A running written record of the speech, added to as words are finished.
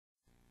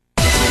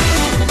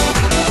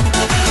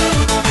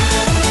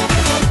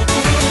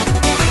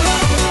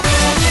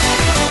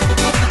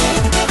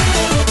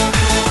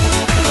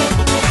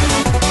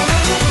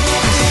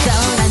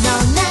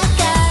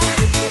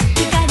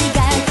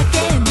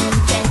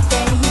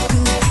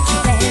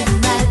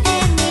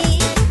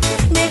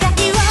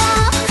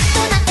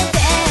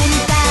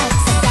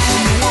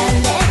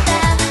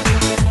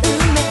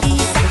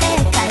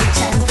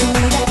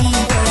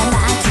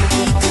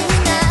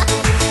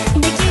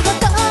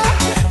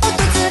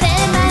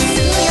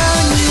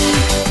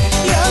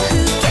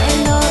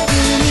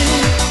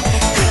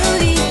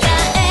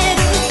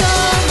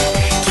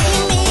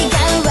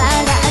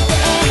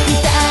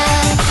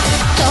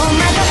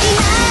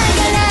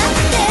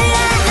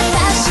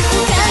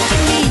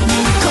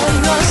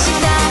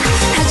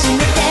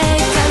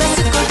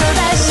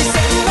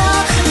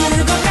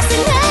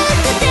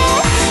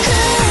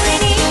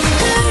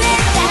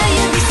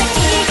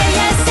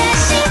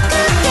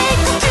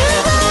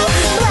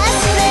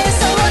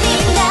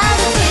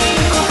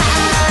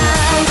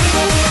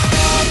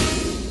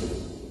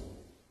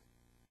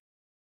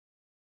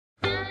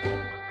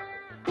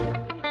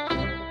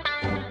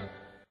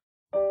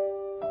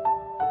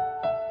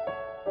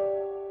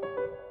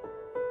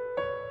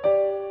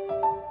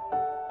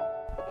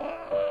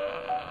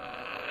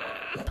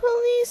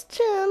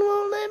Police-chan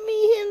won't let me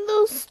in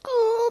the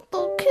school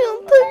to kill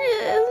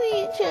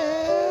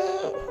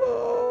Teresi-chan.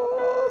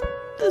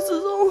 This is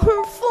all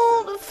her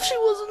fault. If she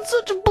wasn't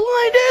such a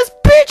blind-ass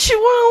bitch, she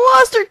would have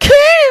lost her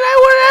cane and I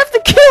wouldn't have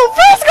to kill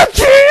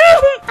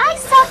Vesca-chan! I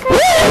SAKURA.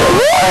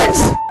 What?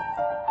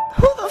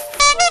 Who the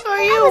fuck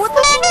are you? What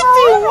the fuck do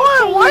you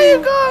want? Why are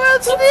you going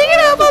around sneaking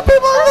up on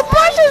people in the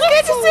bushes?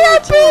 Can't you see I'm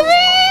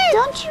busy?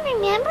 Don't you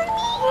remember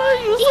me? Why are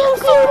you You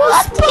so grew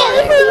up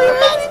together. We were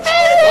best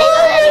friends. They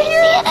don't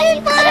understand and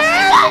you could have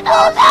forgotten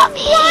all about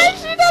me. Why?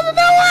 She doesn't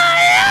know who I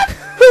am!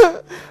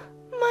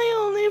 My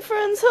only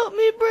friends helped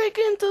me break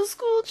into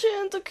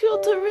school-chan to kill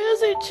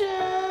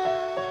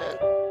Teresi-chan.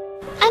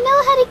 I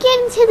know how to get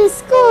into the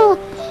school.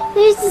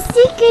 There's a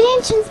secret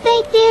entrance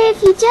back there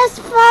if you just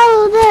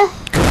follow the...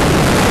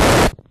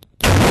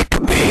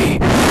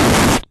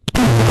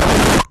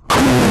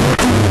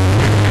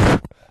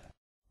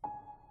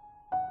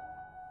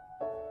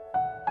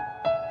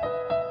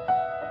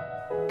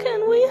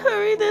 Can we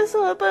hurry this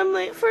up? I'm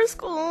late for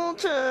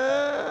school-chan.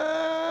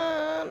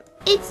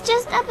 It's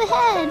just up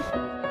ahead.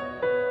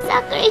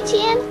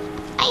 Sakura-chan,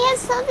 I have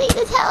something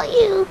to tell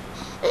you.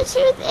 The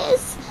truth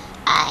is,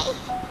 I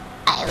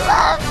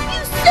love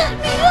you. Set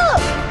me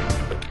up.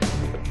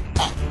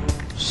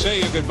 Say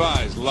your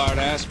goodbyes,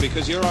 lard-ass,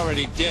 because you're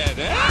already dead,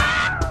 eh?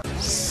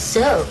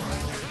 So,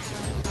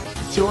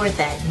 you're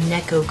that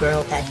Neko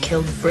girl that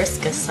killed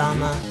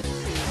Vriska-sama.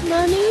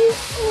 Nani?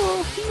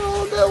 Oh,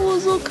 no, that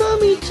was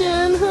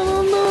Okami-chan. I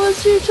don't know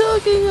what you're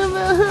talking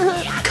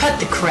about. Cut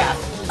the crap.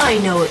 I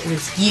know it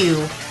was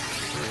you.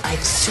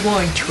 I've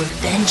sworn to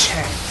avenge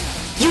her.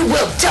 You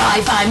will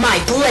die by my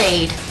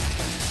blade!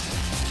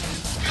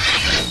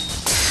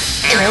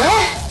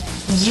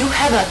 You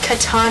have a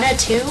katana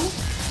too?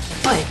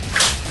 But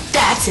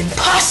that's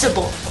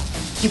impossible!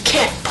 You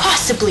can't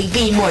possibly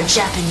be more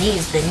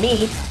Japanese than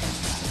me.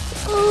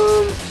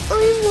 I'm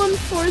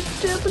 1/4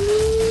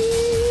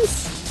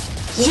 Japanese.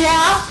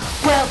 Yeah?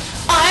 Well,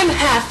 I'm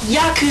half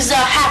Yakuza,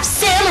 half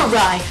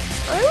samurai!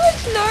 I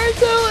watch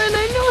Naruto and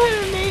I know how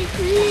to make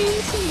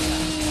green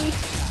tea.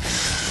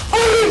 I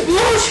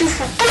want you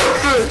for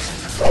breakfast!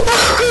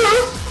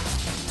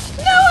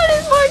 No one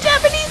is more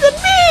Japanese than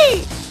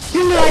me!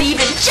 You're not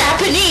even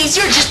Japanese,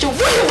 you're just a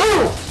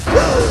weeaboo!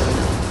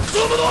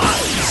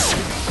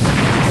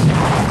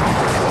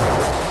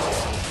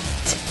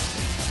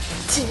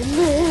 Damn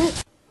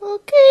it.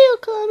 Okay,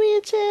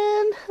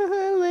 Okami-chan.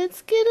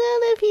 Let's get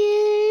out of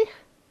here.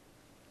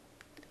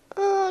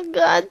 Oh,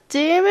 god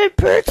damn it,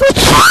 Purple.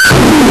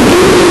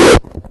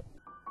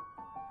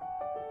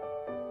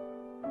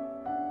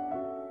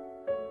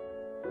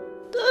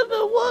 I've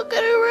been walking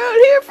around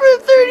here for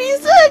 30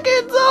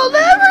 seconds. I'll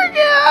never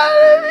get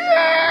out of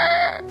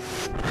here.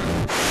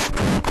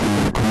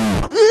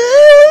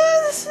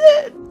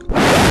 Shit.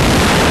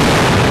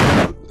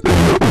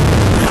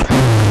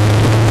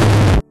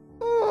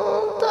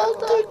 Oh,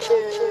 Dr.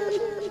 Chan.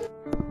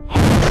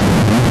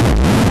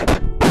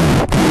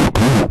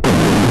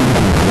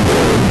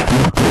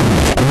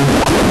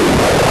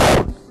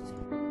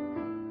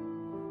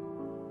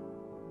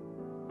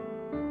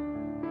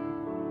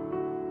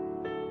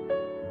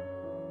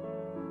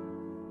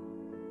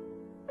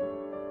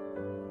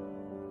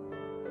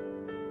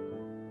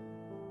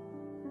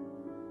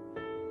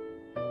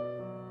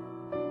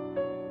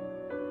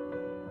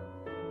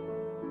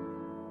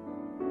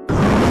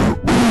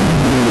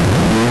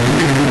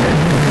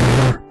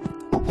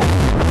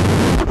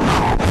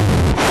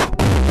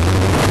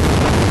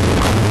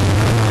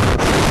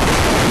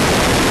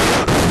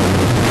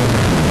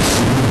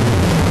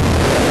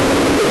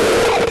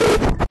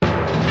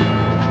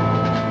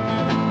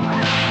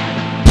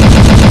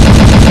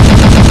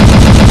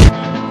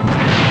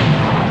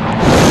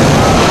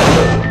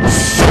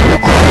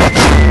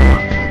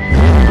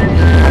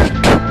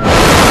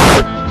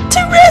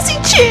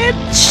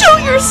 Show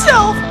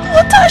yourself!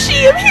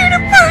 Watashi, I'm here to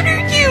murder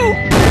you!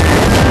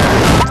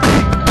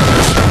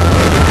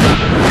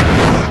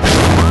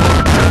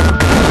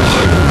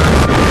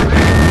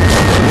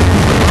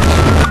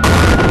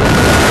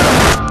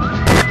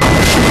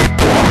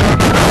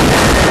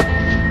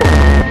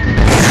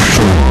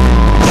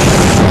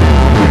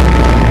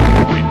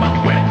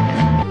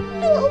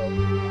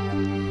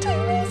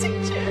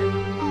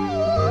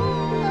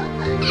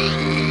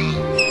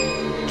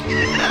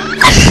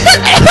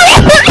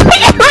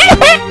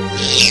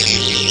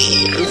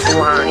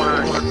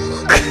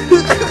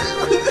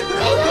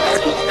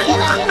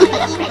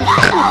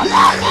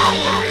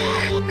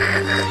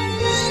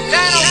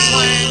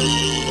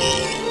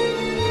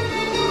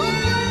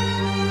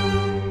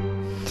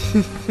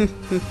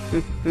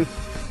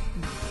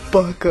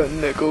 Baka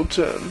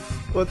Neko-chan.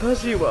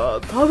 私は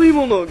食べ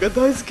物が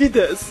大好き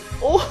です。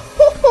おほほ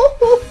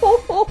ほ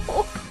ほ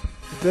ほ。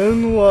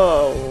電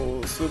話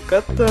を使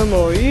って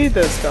もいい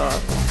ですか？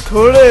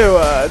これ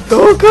は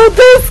どこ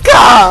です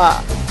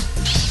か？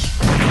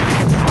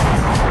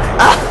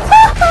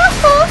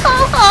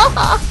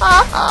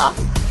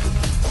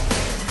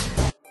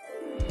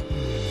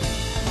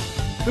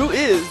 Who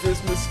is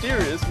this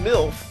mysterious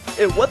MILF?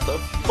 And what the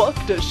fuck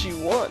does she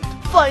want?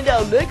 Find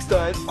out next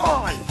time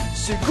on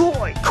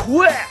Sugoi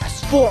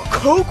Quest for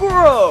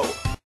Kokoro!